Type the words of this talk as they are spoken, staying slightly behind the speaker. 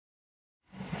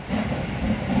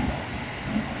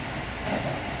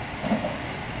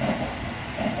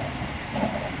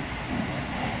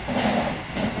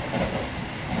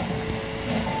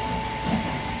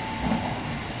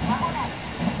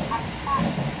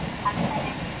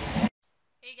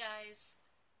guys,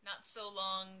 not so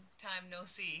long time no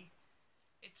see.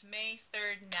 It's May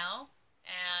 3rd now,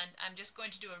 and I'm just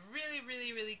going to do a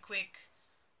really quick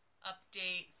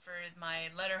update for my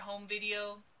letter home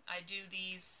video. I do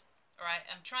these, or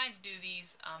I'm trying to do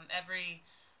these every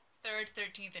 3rd,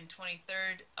 13th, and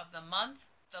 23rd of the month.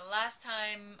 The last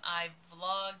time I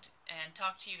vlogged and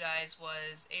talked to you guys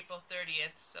was April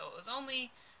 30th, so it was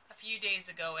only a few days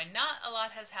ago, and not a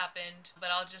lot has happened, but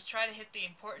I'll just try to hit the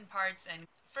important parts. And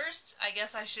first, I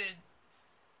guess I should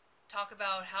talk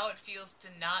about how it feels to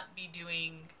not be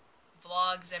doing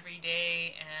vlogs every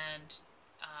day and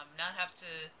not have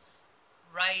to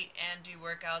write and do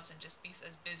workouts and just be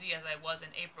as busy as I was in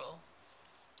April.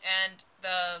 And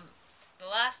the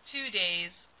last 2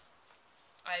 days,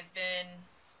 I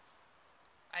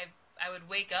would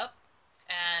wake up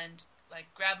and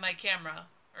like grab my camera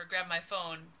or grab my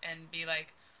phone and be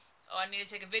like, oh, I need to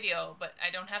take a video, but I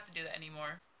don't have to do that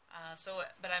anymore.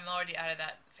 But I'm already out of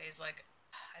that phase. Like,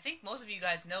 I think most of you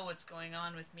guys know what's going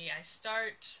on with me. I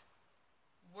start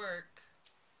work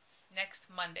next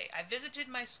Monday. I visited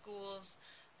my schools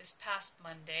this past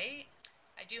Monday.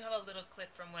 I do have a little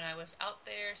clip from when I was out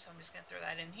there, so I'm just going to throw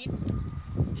that in here.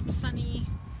 It's sunny.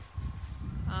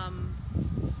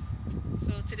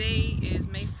 So today is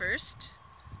May 1st.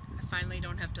 I finally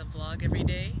don't have to vlog every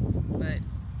day, but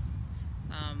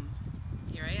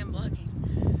here I am vlogging.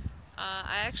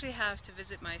 I actually have to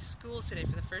visit my schools today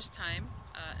for the first time,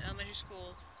 an elementary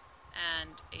school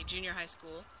and a junior high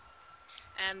school.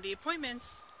 And the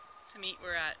appointments to meet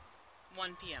were at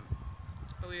 1 p.m.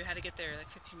 But we had to get there like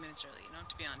 15 minutes early,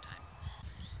 to be on time.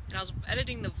 And I was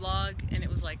editing the vlog and it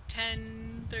was like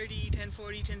 10:30, 10:40,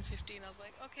 10:50, and I was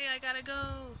like, okay, I gotta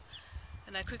go.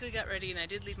 And I quickly got ready and I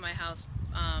did leave my house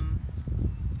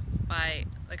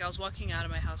I was walking out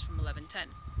of my house from 11:10.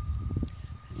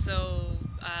 And so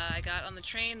I got on the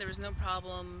train, there was no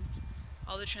problem,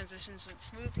 all the transitions went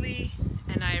smoothly,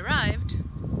 and I arrived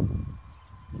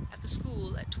at the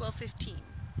school at 12:15.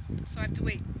 So I have to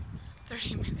wait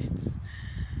 30 minutes.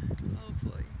 Oh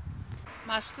boy.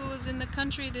 My school is in the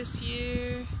country this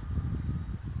year.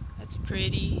 That's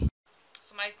pretty.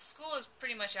 So my school is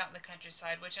pretty much out in the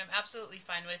countryside, which I'm absolutely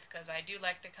fine with because I do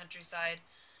like the countryside.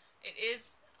 It is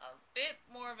a bit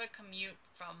more of a commute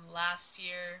from last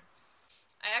year.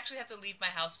 I actually have to leave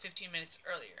my house 15 minutes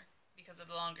earlier because of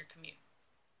the longer commute.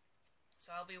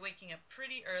 So I'll be waking up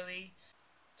pretty early.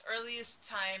 The earliest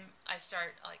time I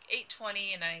start like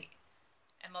 8:20, and I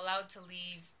am allowed to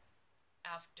leave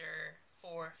after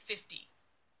 4:50.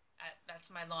 That's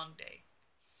my long day,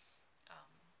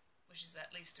 which is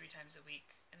at least 3 times a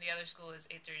week. And the other school is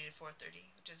 8:30 to 4:30,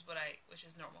 which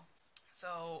is normal.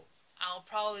 So I'll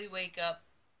probably wake up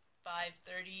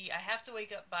 5:30. I have to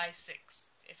wake up by 6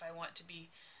 if I want to be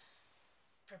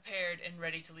prepared and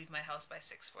ready to leave my house by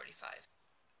 6:45.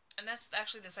 And that's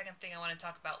actually the second thing I want to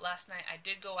talk about. Last night I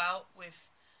did go out with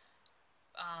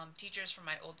teachers from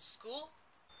my old school.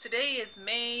 Today is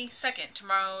May 2nd.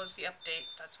 Tomorrow is the update,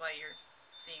 so that's why you're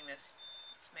seeing this.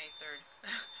 It's May 3rd.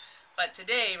 But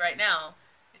today, right now,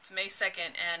 it's May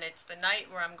 2nd, and it's the night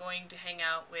where I'm going to hang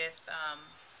out with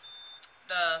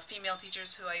the female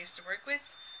teachers who I used to work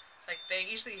with. Like, they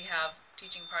usually have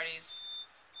teaching parties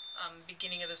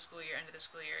beginning of the school year, end of the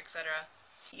school year, etc.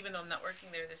 Even though I'm not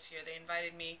working there this year, they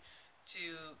invited me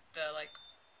to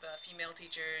the female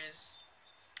teachers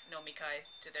nomikai,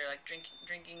 to their like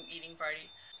drinking eating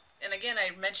party. And again, I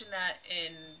mentioned that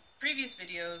in previous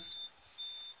videos.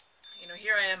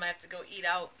 Here I am, I have to go eat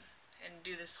out and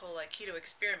do this whole like keto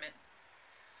experiment.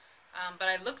 But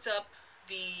I looked up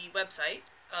the website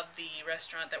of the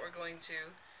restaurant that we're going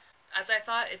to. As I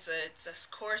thought, it's a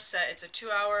course set. It's a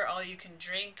 2-hour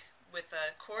all-you-can-drink with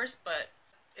a course, but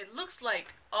it looks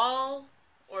like all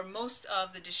or most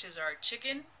of the dishes are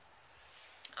chicken.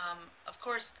 Of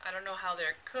course, I don't know how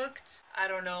they're cooked. I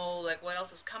don't know like what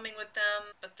else is coming with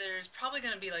them, but there's probably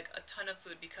going to be like a ton of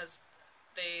food because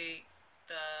the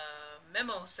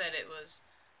memo said it was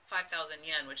 5,000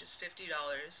 yen, which is $50.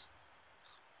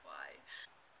 Why?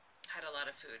 I had a lot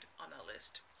of food on that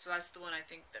list. So that's the one I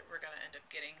think that we're going to end up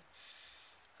getting.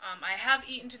 I have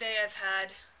eaten today. I've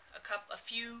had I've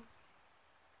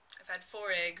had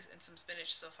 4 eggs and some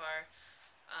spinach so far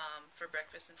for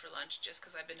breakfast and for lunch, just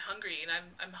because I've been hungry, and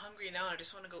I'm hungry now and I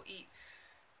just want to go eat.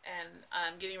 And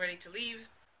I'm getting ready to leave.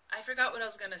 I forgot what I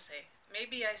was going to say.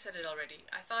 Maybe I said it already.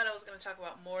 I thought I was going to talk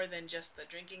about more than just the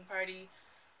drinking party,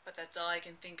 but that's all I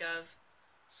can think of.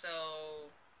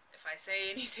 So if I say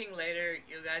anything later,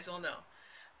 you guys will know.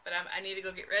 But I need to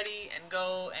go get ready and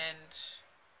go and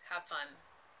have fun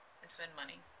and spend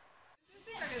money.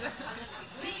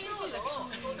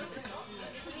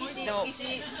 厳しいでも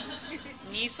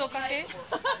味噌かけ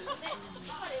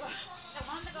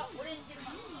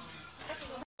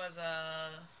was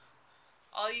a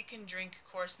all you can drink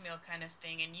course meal kind of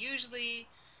thing, and usually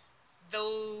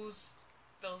those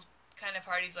kind of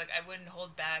parties, like, I wouldn't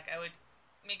hold back. I would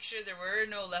make sure there were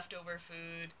no leftover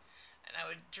food, and I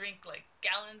would drink like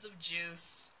gallons of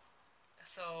juice.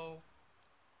 So,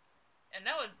 and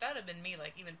that would have been me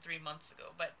like even 3 months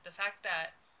ago. But the fact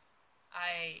that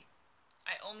I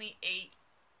only ate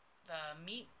the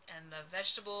meat and the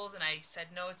vegetables, and I said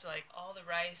no to like all the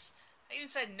rice. I even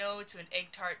said no to an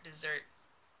egg tart dessert.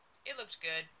 It looked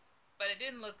good, but it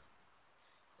didn't look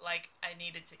like I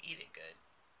needed to eat it good.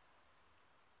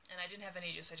 And I didn't have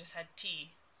any juice, I just had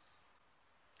tea.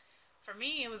 For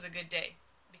me, it was a good day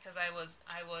because I was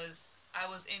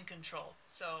in control.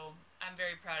 So I'm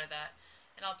very proud of that.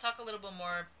 And I'll talk a little bit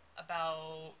more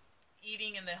about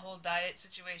eating and the whole diet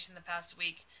situation the past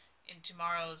week in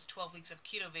tomorrow's 12 Weeks of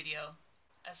Keto video.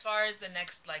 As far as the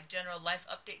next like general life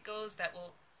update goes, that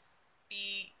will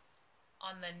be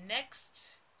on the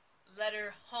next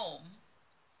letter home,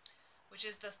 which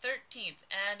is the 13th,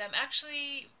 and I'm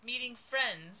actually meeting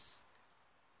friends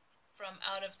from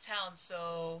out of town,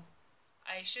 so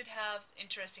I should have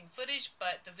interesting footage,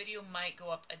 but the video might go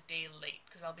up a day late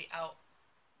because I'll be out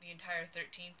the entire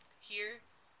 13th here.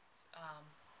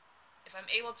 If I'm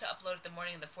able to upload it the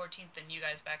morning of the 14th, then you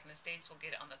guys back in the States will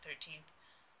get it on the 13th.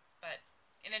 But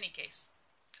in any case,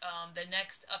 the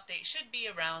next update should be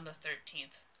around the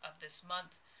 13th of this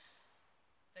month.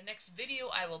 The next video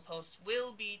I will post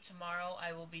will be tomorrow.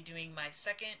 I will be doing my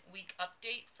second week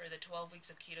update for the 12 Weeks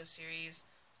of Keto series.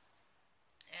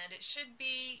 And it should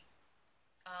be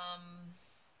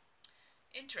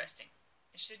interesting.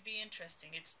 It should be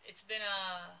interesting. It's been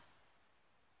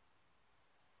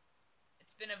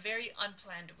a very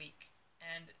unplanned week,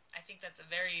 and I think that's a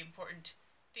very important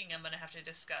thing I'm going to have to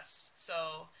discuss.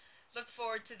 So look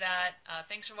forward to that.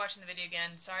 Thanks for watching the video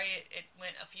again. Sorry it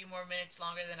went a few more minutes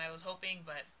longer than I was hoping,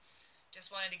 but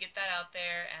just wanted to get that out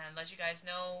there and let you guys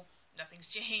know nothing's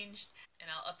changed. And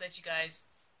I'll update you guys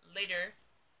later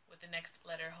with the next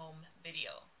letter home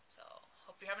video. So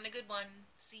hope you're having a good one.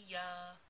 See ya.